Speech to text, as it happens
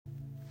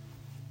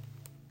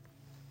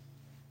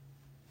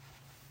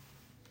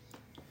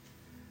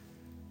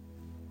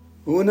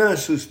Una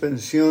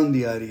suspensión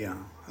diaria.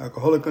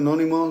 Alcohólicos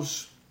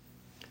Anónimos,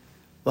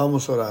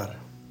 vamos a orar.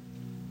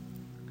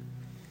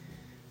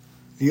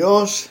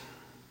 Dios,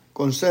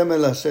 concédeme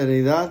la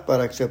serenidad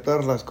para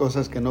aceptar las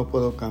cosas que no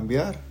puedo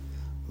cambiar,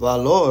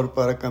 valor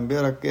para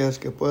cambiar aquellas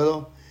que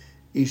puedo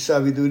y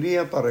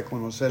sabiduría para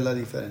reconocer la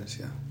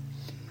diferencia.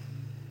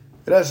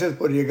 Gracias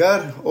por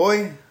llegar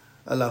hoy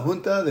a la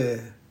Junta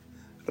de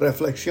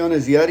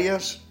Reflexiones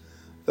Diarias.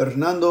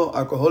 Fernando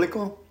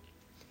Alcohólico.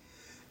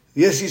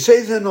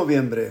 16 de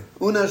noviembre,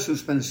 una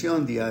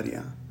suspensión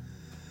diaria.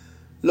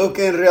 Lo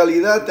que en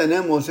realidad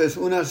tenemos es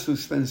una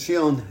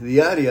suspensión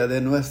diaria de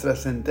nuestra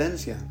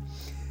sentencia,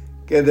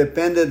 que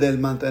depende del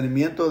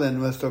mantenimiento de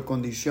nuestra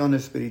condición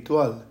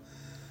espiritual.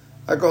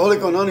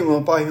 Alcohólico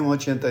Anónimo, página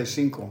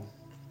 85.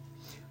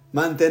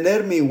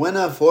 Mantener mi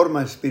buena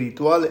forma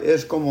espiritual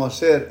es como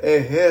hacer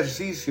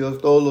ejercicios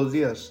todos los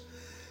días.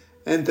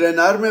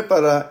 Entrenarme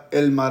para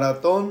el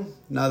maratón,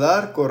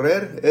 nadar,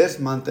 correr, es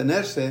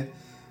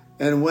mantenerse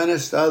en buen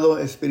estado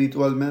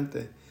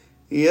espiritualmente.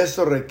 Y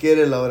esto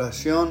requiere la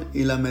oración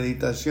y la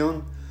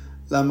meditación.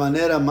 La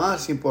manera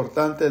más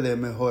importante de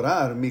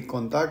mejorar mi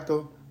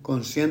contacto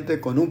consciente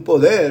con un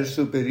poder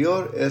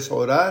superior es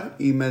orar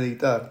y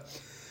meditar.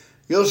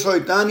 Yo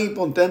soy tan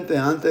impotente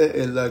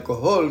ante el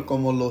alcohol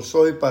como lo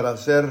soy para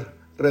hacer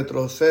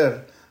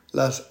retroceder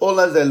las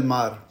olas del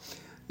mar.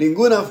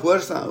 Ninguna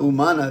fuerza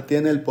humana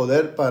tiene el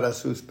poder para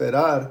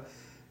superar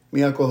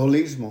mi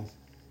alcoholismo.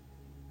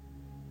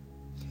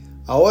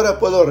 Ahora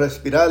puedo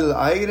respirar el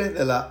aire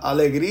de la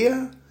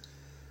alegría,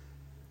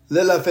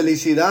 de la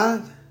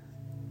felicidad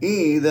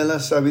y de la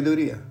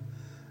sabiduría.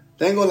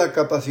 Tengo la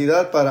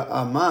capacidad para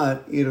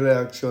amar y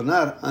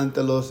reaccionar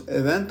ante los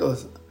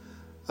eventos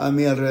a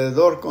mi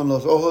alrededor con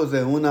los ojos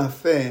de una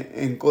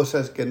fe en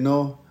cosas que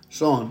no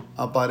son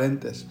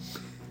aparentes.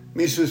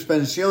 Mi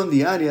suspensión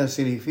diaria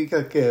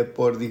significa que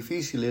por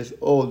difíciles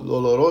o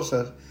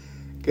dolorosas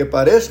que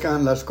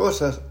parezcan las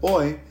cosas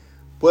hoy,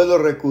 puedo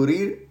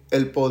recurrir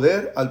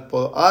al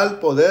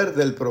poder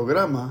del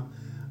programa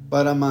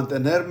para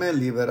mantenerme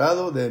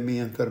liberado de mi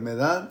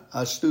enfermedad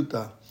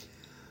astuta,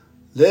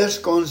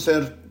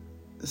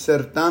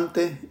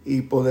 desconcertante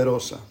y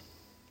poderosa.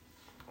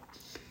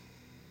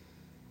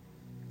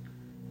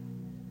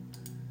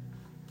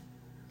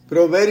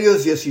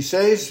 Proverbios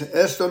 16,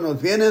 esto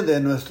nos viene de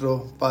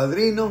nuestro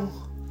padrino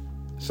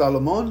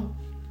Salomón.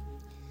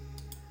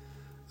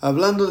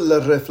 Hablando de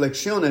las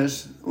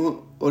reflexiones,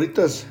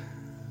 ahorita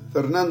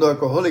Fernando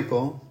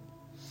Alcohólico,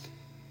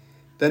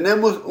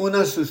 tenemos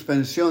una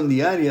suspensión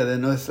diaria de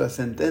nuestra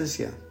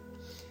sentencia.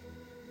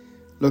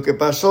 Lo que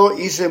pasó,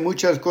 hice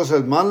muchas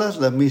cosas malas,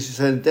 mi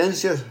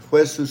sentencia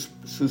fue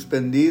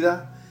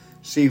suspendida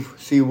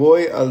si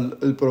voy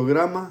al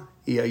programa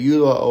y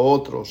ayudo a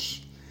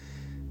otros.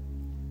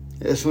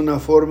 Es una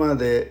forma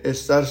de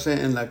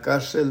estarse en la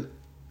cárcel,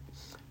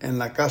 en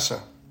la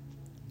casa.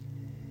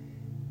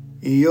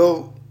 Y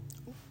yo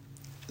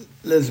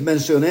les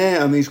mencioné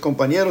a mis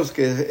compañeros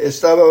que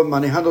estaba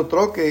manejando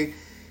troque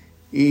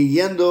y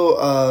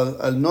yendo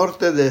al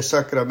norte de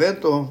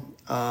Sacramento,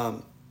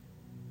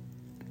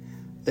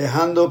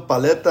 dejando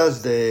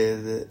paletas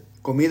de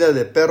comida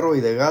de perro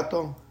y de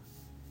gato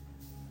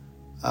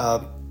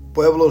a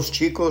pueblos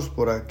chicos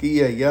por aquí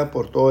y allá,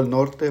 por todo el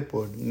norte,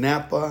 por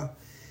Napa.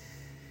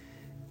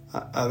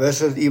 A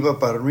veces iba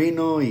para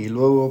Reno y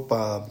luego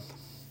para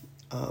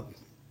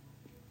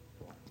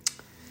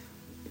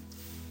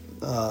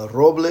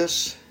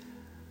Robles.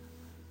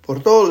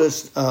 Por todo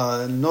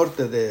el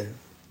norte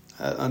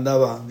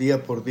andaba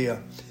día por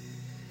día.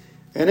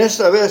 En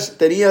esta vez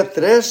tenía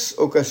 3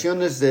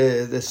 ocasiones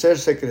de ser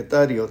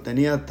secretario.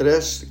 Tenía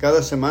 3,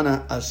 cada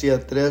semana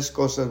hacía 3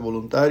 cosas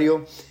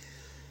voluntario.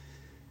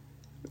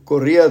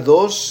 Corría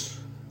 2,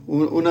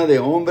 una de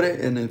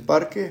hombre en el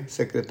parque,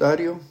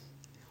 secretario.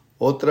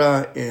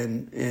 Otra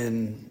en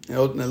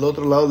el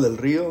otro lado del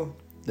río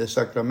de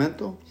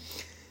Sacramento.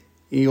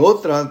 Y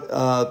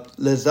otra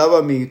les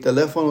daba mi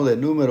teléfono de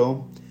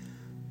número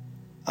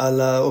a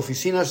la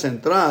oficina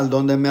central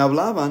donde me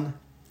hablaban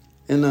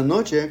en la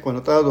noche cuando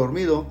estaba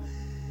dormido,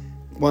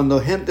 cuando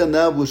gente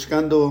andaba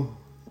buscando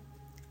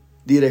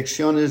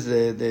direcciones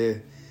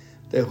de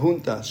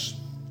juntas.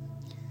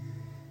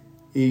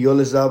 Y yo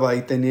les daba,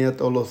 ahí tenía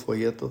todos los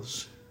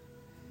folletos.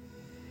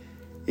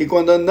 Y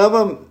cuando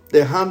andaba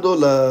dejando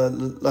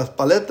las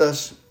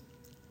paletas,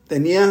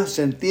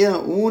 sentía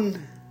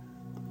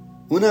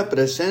una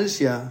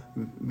presencia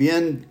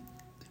bien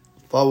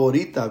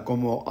favorita,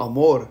 como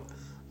amor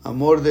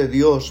de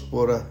Dios.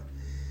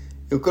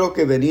 Yo creo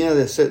que venía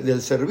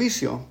del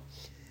servicio,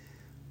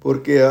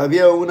 porque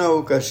había una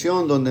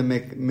ocasión donde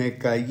me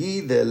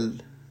caí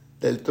del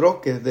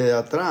troque de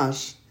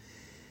atrás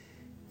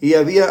y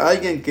había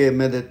alguien que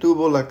me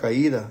detuvo la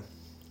caída.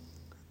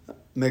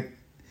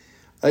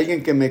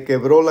 Alguien que me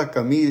quebró la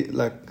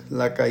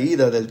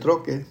caída del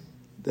troque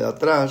de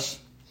atrás.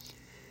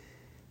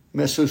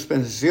 Me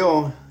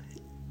suspendió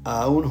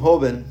a un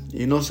joven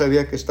y no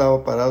sabía que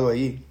estaba parado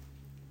ahí.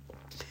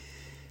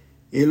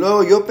 Y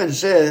luego yo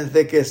pensé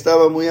de que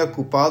estaba muy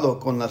ocupado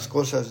con las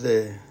cosas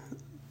de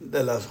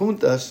de las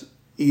juntas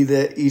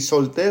y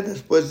solté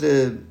después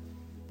de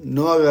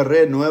no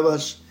agarré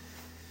nuevas,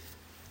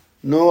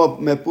 no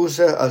me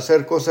puse a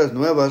hacer cosas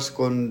nuevas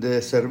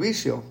de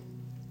servicio.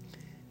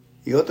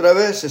 Y otra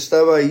vez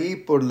estaba allí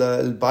por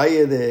el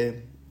valle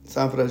de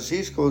San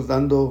Francisco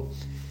dando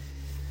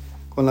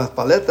con las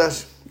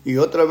paletas y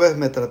otra vez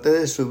me traté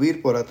de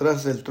subir por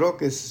atrás del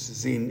troque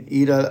sin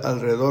ir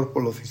alrededor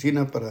por la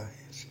oficina para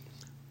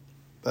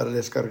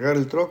descargar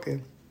el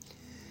troque.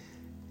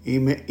 Y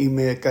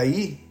me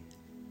caí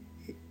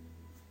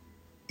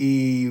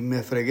y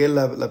me fregué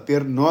la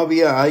pierna. No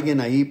había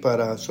alguien ahí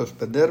para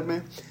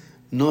suspenderme.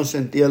 No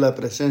sentía la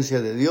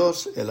presencia de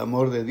Dios, el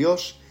amor de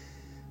Dios.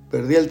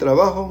 Perdí el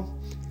trabajo,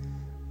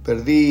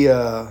 perdí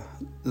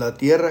la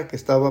tierra que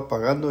estaba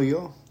pagando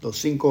yo, los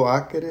 5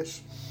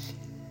 acres.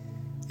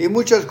 Y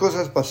muchas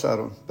cosas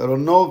pasaron, pero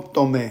no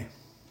tomé.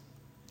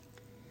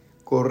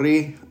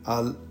 Corrí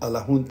a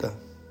la junta.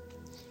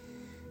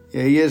 Y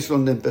ahí es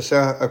donde empecé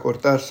a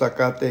cortar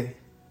zacate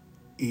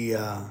y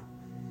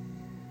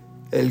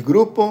el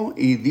grupo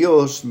y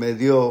Dios me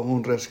dio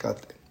un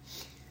rescate.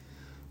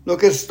 Lo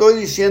que estoy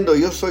diciendo,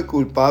 yo soy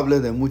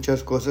culpable de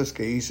muchas cosas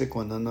que hice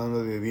cuando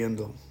andaba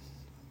viviendo.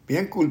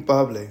 Bien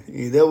culpable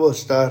y debo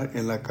estar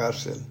en la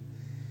cárcel.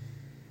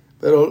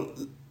 Pero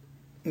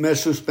me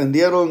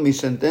suspendieron mi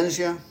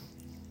sentencia.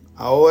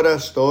 Ahora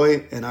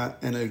estoy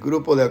en el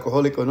grupo de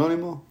Alcohólico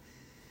Anónimo.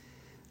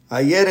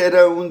 Ayer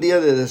era un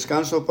día de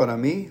descanso para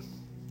mí.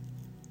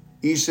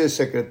 Hice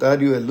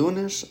secretario el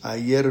lunes.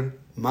 Ayer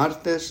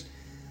martes.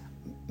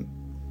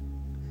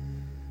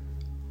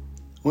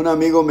 Un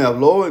amigo me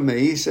habló y me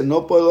dice,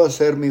 no puedo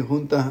hacer mi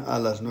junta a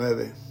las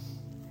 9.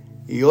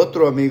 Y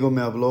otro amigo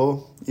me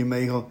habló y me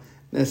dijo,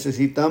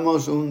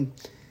 necesitamos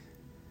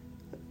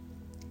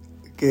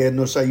que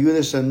nos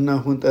ayudes en una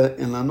junta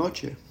en la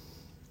noche.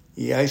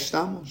 Y ahí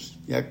estamos.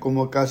 Ya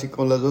como casi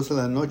con las 12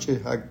 de la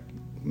noche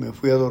me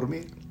fui a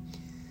dormir.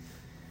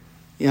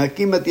 Y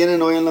aquí me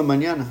tienen hoy en la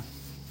mañana.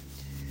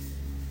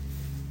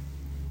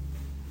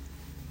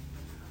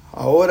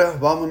 Ahora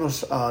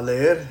vámonos a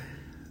leer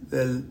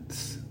del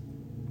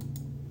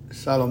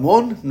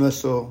Salomón,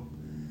 nuestro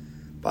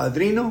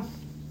padrino,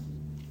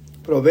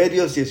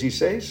 Proverbios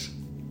 16.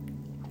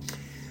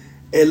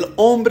 El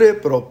hombre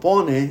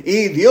propone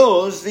y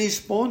Dios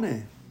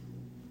dispone.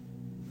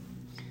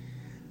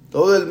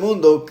 Todo el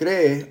mundo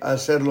cree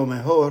hacer lo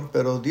mejor,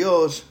 pero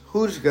Dios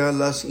juzga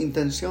las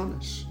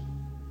intenciones.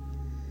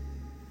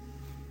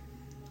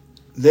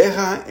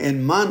 Deja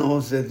en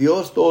manos de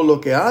Dios todo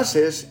lo que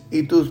haces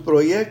y tus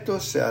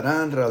proyectos se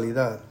harán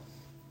realidad.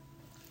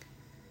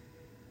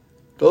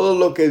 Todo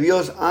lo que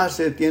Dios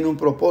hace tiene un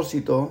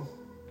propósito.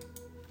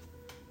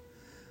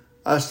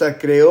 Hasta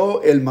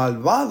creó el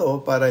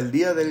malvado para el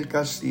día del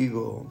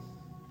castigo.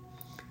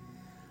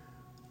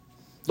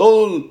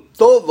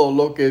 Todo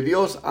lo que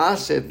Dios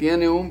hace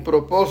tiene un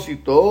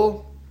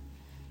propósito.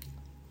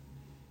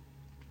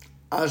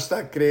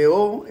 Hasta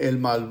creó el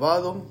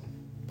malvado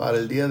para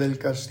el día del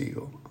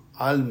castigo.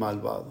 Al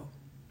malvado.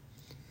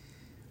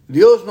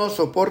 Dios no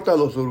soporta a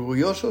los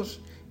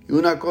orgullosos y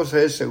una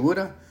cosa es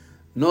segura,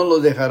 no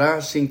los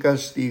dejará sin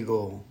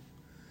castigo.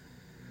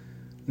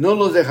 No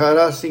los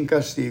dejará sin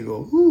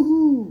castigo.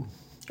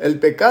 El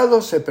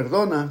pecado se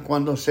perdona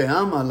cuando se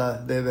ama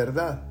de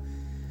verdad.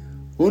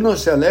 Uno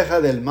se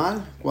aleja del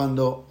mal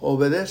cuando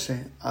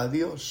obedece a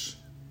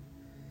Dios.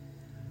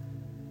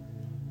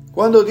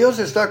 Cuando Dios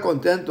está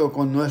contento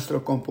con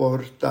nuestro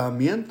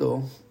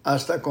comportamiento,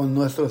 hasta con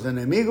nuestros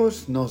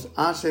enemigos, nos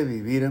hace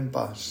vivir en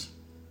paz.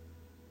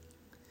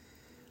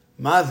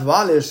 Más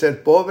vale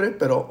ser pobre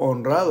pero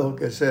honrado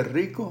que ser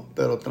rico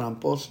pero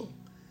tramposo.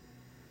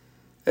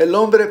 El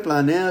hombre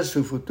planea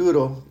su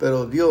futuro,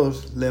 pero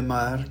Dios le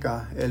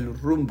marca el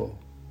rumbo.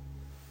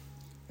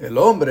 El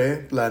hombre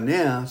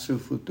planea su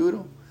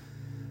futuro,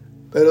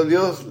 pero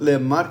Dios le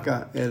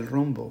marca el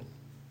rumbo.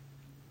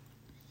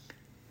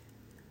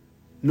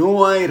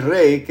 No hay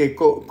rey que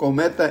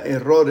cometa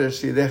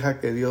errores y deja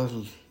que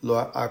Dios lo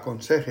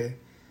aconseje.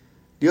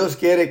 Dios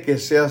quiere que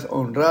seas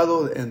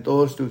honrado en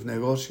todos tus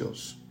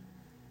negocios.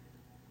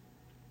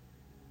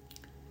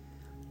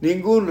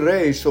 Ningún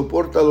rey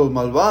soporta a los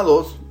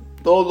malvados.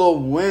 Todo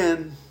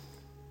buen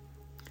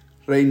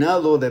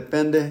reinado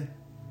depende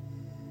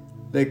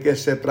de que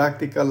se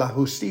practica la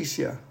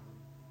justicia.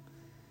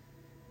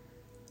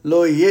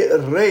 Los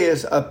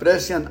reyes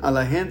aprecian a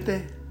la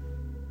gente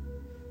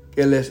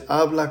que les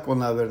habla con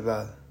la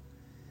verdad.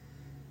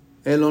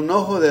 El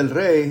enojo del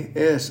rey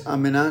es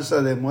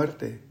amenaza de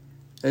muerte.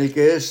 El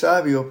que es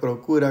sabio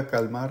procura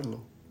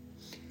calmarlo.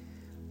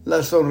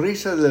 La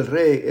sonrisa del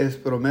rey es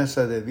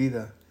promesa de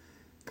vida.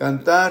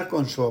 Cantar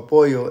con su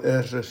apoyo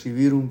es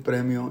recibir un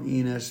premio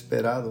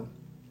inesperado.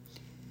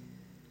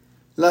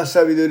 La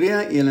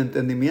sabiduría y el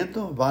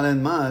entendimiento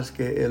valen más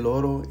que el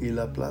oro y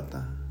la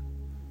plata.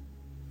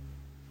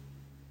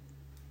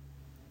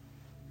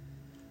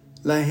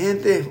 La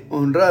gente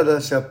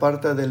honrada se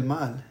aparta del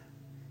mal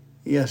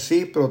y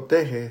así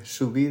protege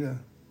su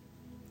vida.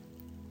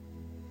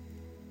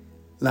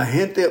 La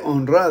gente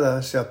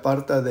honrada se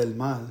aparta del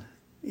mal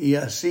y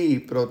así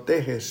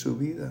protege su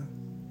vida.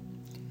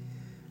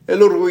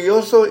 El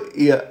orgulloso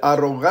y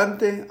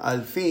arrogante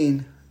al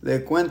fin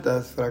de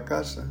cuentas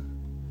fracasa.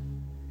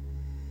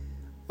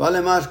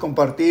 Vale más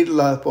compartir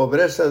la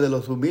pobreza de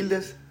los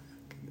humildes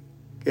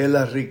que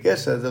las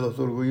riquezas de los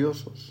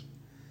orgullosos.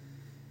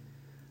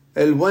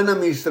 El buen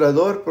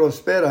administrador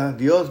prospera,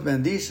 Dios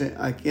bendice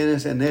a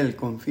quienes en él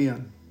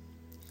confían.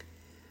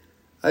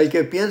 Al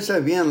que piensa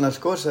bien las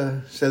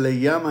cosas se le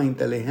llama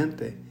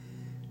inteligente.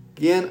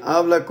 Quien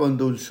habla con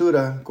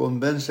dulzura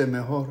convence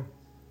mejor.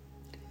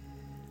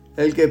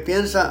 El que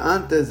piensa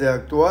antes de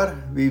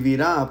actuar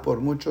vivirá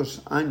por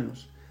muchos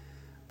años,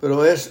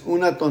 pero es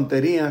una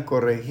tontería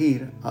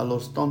corregir a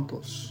los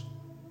tontos.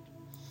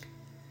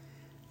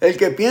 El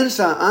que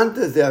piensa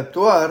antes de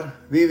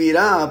actuar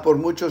vivirá por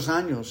muchos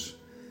años,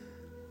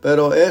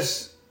 pero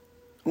es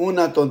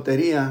una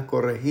tontería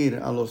corregir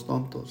a los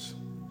tontos.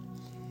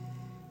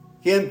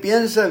 Quien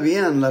piensa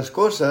bien las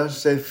cosas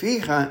se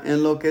fija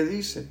en lo que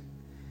dice.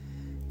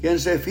 Quien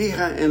se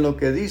fija en lo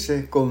que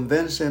dice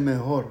convence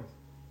mejor.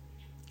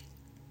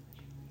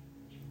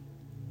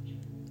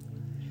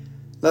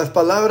 Las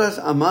palabras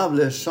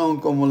amables son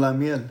como la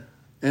miel,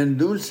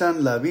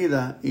 endulzan la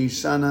vida y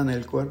sanan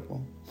el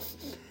cuerpo.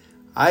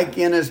 Hay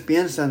quienes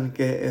piensan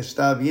que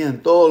está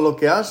bien todo lo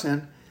que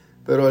hacen,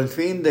 pero al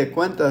fin de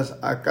cuentas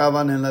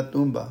acaban en la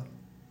tumba.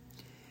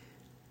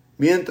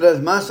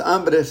 Mientras más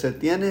hambre se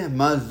tiene,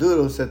 más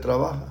duro se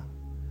trabaja.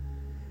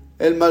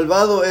 El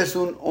malvado es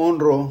un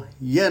honro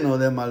lleno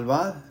de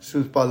maldad,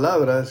 sus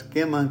palabras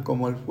queman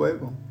como el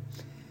fuego.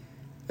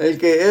 El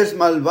que es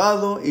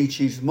malvado y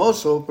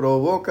chismoso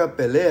provoca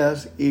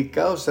peleas y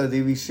causa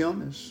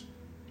divisiones.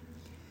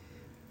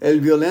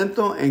 El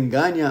violento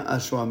engaña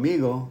a su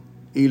amigo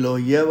y lo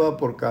lleva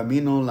por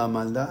camino la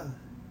maldad.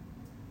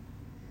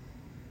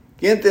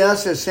 Quien te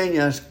hace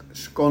señas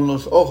con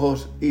los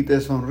ojos y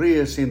te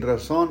sonríe sin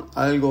razón,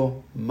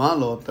 algo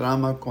malo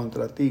trama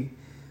contra ti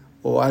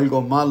o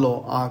algo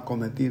malo ha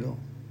cometido.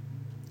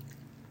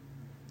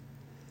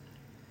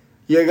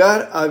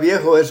 Llegar a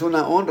viejo es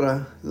una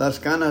honra, las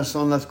canas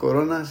son las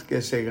coronas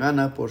que se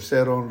gana por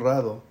ser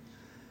honrado.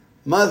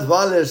 Más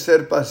vale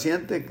ser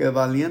paciente que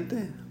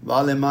valiente,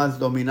 vale más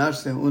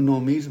dominarse uno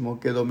mismo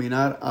que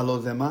dominar a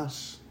los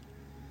demás.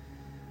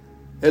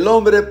 El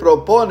hombre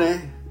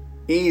propone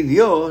y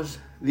Dios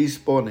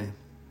dispone.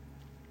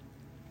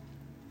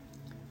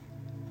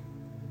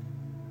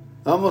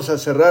 Vamos a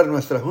cerrar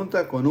nuestra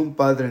junta con un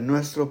Padre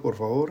Nuestro, por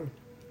favor.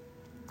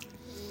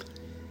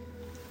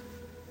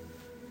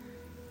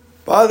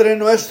 Padre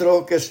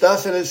nuestro que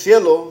estás en el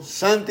cielo,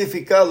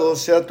 santificado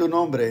sea tu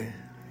nombre.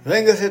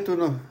 Véngase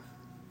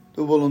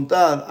tu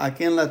voluntad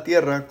aquí en la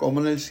tierra como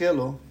en el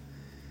cielo.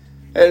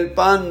 El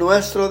pan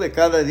nuestro de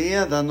cada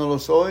día,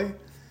 dánoslos hoy,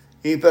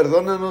 y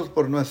perdónanos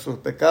por nuestros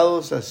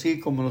pecados, así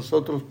como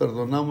nosotros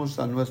perdonamos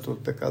a nuestros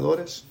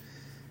pecadores.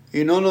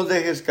 Y no nos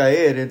dejes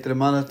caer entre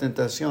malas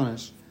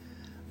tentaciones,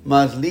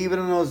 mas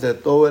líbranos de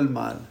todo el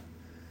mal.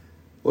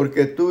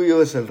 Porque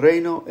tuyo es el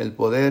reino, el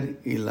poder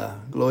y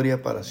la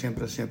gloria para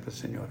siempre, siempre,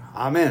 Señor.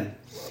 Amén.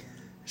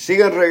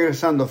 Sigan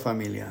regresando,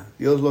 familia.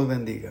 Dios los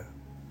bendiga.